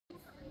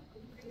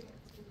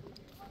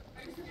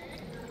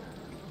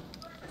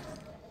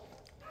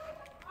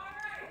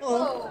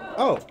Hello.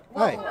 Oh,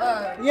 hi.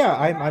 Yeah,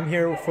 I'm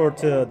here for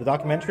the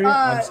documentary.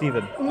 I'm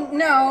Steven.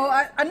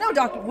 No, no,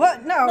 doctor.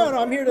 What? No.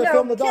 No, I'm here to no,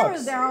 film the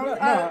camera's dogs. down.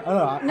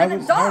 No, I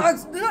was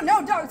dogs.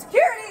 No, dogs.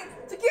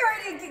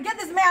 Security. Get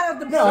this man out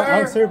the building. No,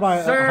 I'm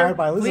hired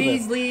by Elizabeth.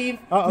 Please leave.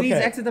 Oh, okay. Please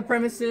exit the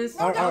premises.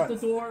 No, Out the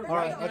door. All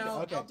right,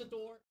 okay. Out the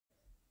door.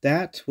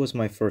 That was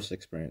my first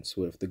experience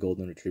with the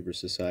Golden Retriever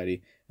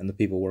Society and the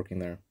people working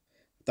there.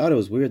 I thought it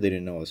was weird they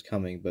didn't know I was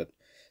coming, but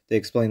they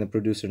explained the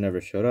producer never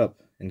showed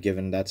up, and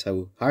given that's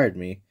who hired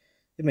me,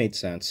 it made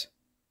sense.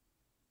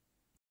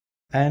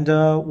 And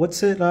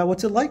what's it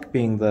like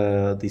being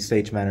the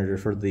stage manager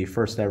for the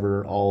first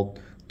ever all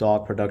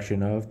dog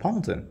production of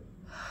Pommelton?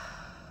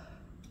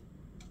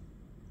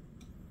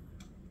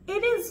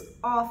 It is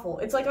awful.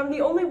 It's like I'm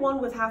the only one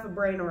with half a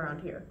brain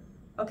around here.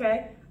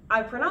 Okay?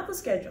 I print out the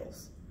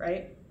schedules,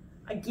 right?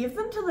 I give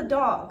them to the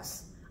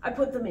dogs. I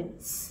put them in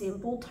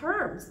simple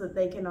terms that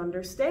they can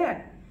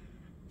understand.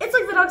 It's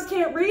like the dogs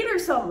can't read or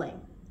something.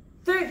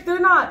 They're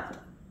not.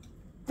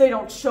 They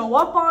don't show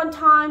up on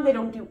time. They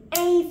don't do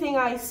anything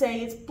I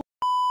say. It's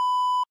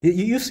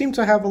You seem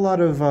to have a lot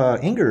of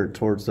anger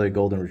towards the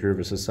Golden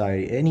Retriever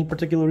Society. Any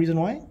particular reason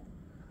why?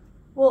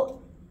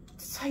 Well,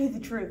 to tell you the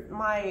truth,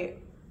 my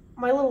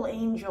little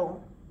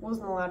angel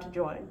wasn't allowed to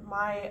join.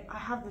 I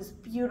have this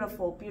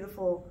beautiful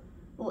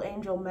little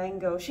angel,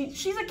 Mango.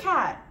 She's a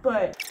cat,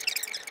 but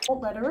I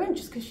won't let her in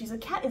just because she's a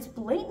cat. It's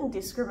blatant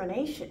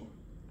discrimination.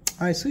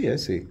 I see.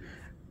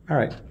 All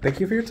right, thank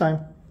you for your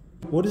time.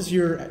 What does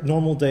your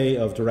normal day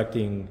of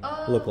directing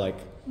look like?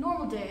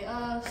 Normal day.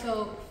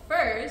 So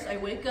first I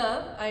wake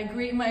up, I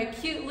greet my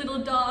cute little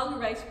dog,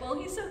 Rice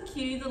Bowl. He's so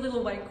cute. He's a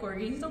little white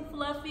corgi. He's so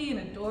fluffy and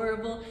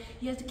adorable.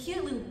 He has the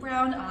cute little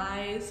brown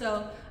eyes.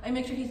 So I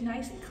make sure he's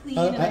nice and clean.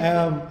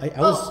 I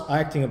was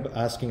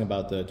asking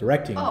about the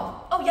directing.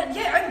 Oh yeah,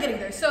 I'm getting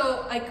there.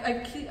 So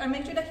I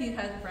make sure that he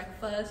has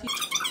breakfast.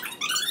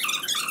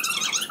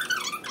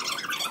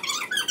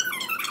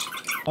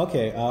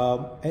 Okay.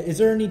 Is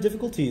there any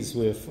difficulties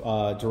with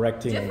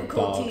directing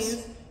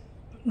dogs?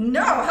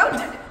 No,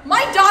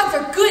 my dogs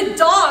are good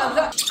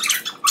dogs.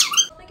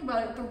 Think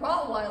about it, the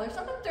Rottweilers,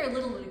 sometimes they're a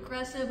little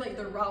aggressive, but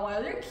the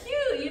Rottweiler, they're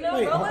cute, you know?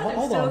 Wait, Rottweilers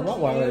hold are on, so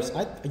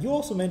Rottweilers. cute. You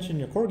also mentioned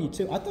your corgi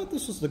too. I thought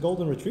this was the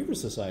Golden Retriever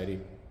Society.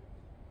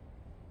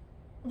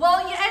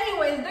 Well, yeah,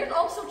 anyways, there's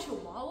also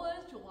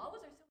Chihuahuas. Chihuahuas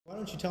are so... Why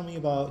don't you tell me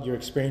about your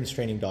experience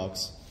training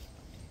dogs?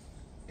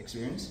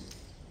 Experience?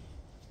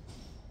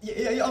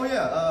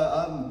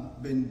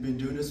 I've been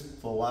doing this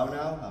for a while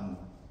now. I'm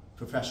a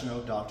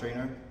professional dog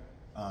trainer.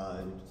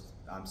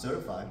 I'm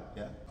certified,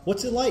 yeah.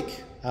 What's it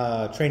like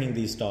training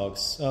these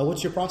dogs?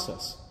 What's your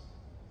process?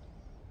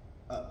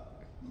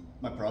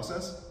 My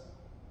process?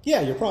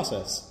 Yeah, your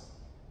process.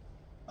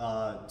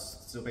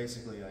 So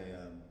basically I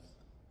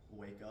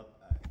wake up.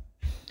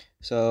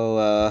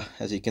 So,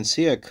 as you can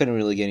see, I couldn't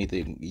really get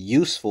anything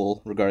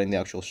useful regarding the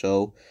actual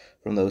show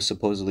from those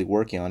supposedly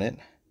working on it.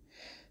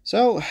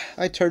 So,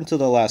 I turned to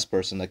the last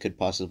person that could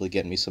possibly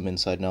get me some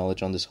inside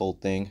knowledge on this whole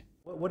thing.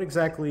 What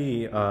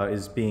exactly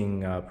is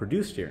being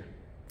produced here?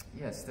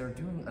 Yes, they're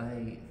doing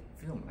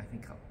a film, I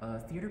think, a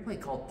theater play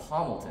called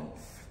Pommelton.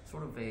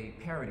 Sort of a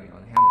parody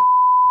on Hamlet.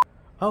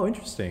 Oh,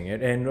 interesting.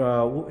 And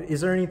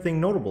is there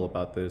anything notable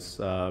about this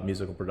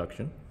musical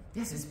production?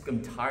 Yes, it's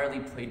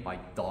entirely played by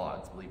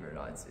dogs, believe it or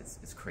not.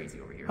 It's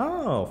crazy over here.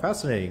 Oh,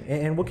 fascinating.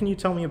 And what can you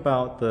tell me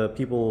about the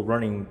people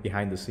running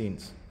behind the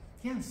scenes?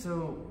 Yeah,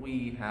 so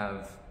we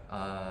have,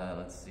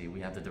 let's see,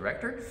 we have the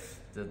director.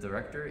 The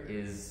director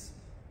is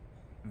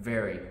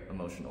very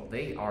emotional.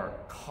 They are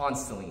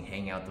constantly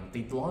hanging out.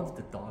 They love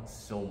the dogs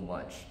so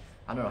much.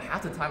 I don't know,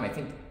 half the time I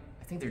think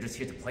they're just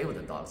here to play with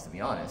the dogs, to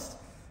be honest.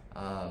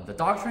 The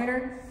dog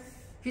trainer,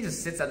 he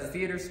just sits at the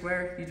theater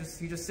square. He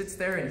just sits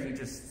there and he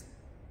just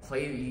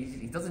plays.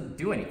 He doesn't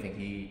do anything.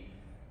 He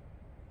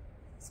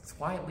sits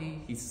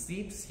quietly, he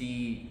sleeps,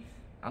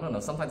 I don't know,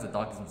 sometimes the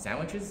dog gives him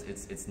sandwiches.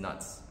 It's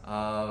nuts.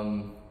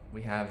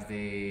 We have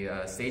the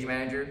stage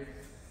manager.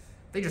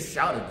 They just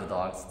shout at the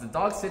dogs. The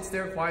dog sits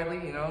there quietly,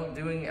 you know,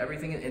 doing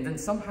everything, and then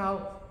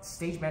somehow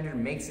stage manager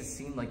makes it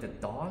seem like the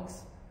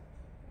dogs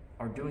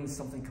are doing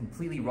something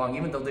completely wrong,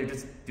 even though they're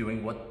just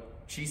doing what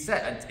she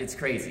said. It's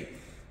crazy.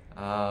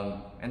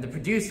 And the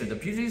producer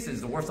is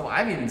the worst of all. I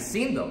haven't even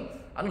seen them.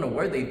 I don't know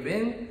where they've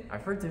been.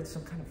 I've heard there's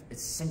some kind of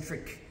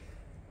eccentric,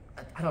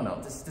 I don't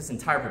know, this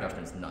entire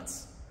production is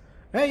nuts.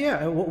 Hey,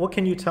 yeah, what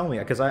can you tell me?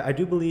 Because I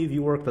do believe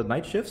you work the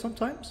night shift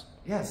sometimes?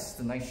 Yes,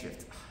 the night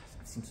shift.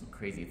 I've seen some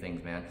crazy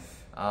things, man.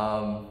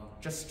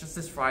 Just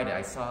this Friday,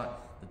 I saw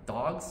the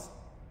dogs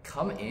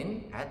come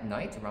in at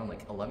night around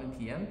like 11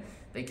 p.m.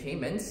 They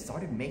came in,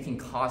 started making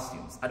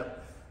costumes.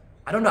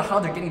 I don't know how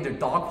they're getting their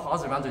dog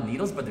paws around their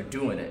needles, but they're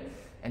doing it.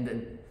 And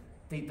then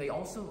they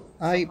also...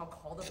 I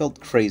felt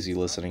crazy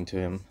listening to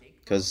him,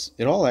 because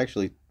it all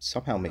actually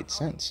somehow made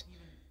sense.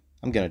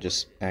 I'm gonna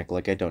just act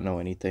like I don't know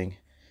anything.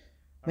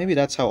 Maybe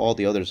that's how all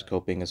the others are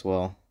coping as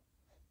well.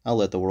 I'll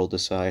let the world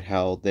decide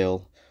how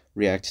they'll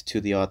react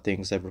to the odd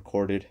things I've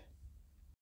recorded.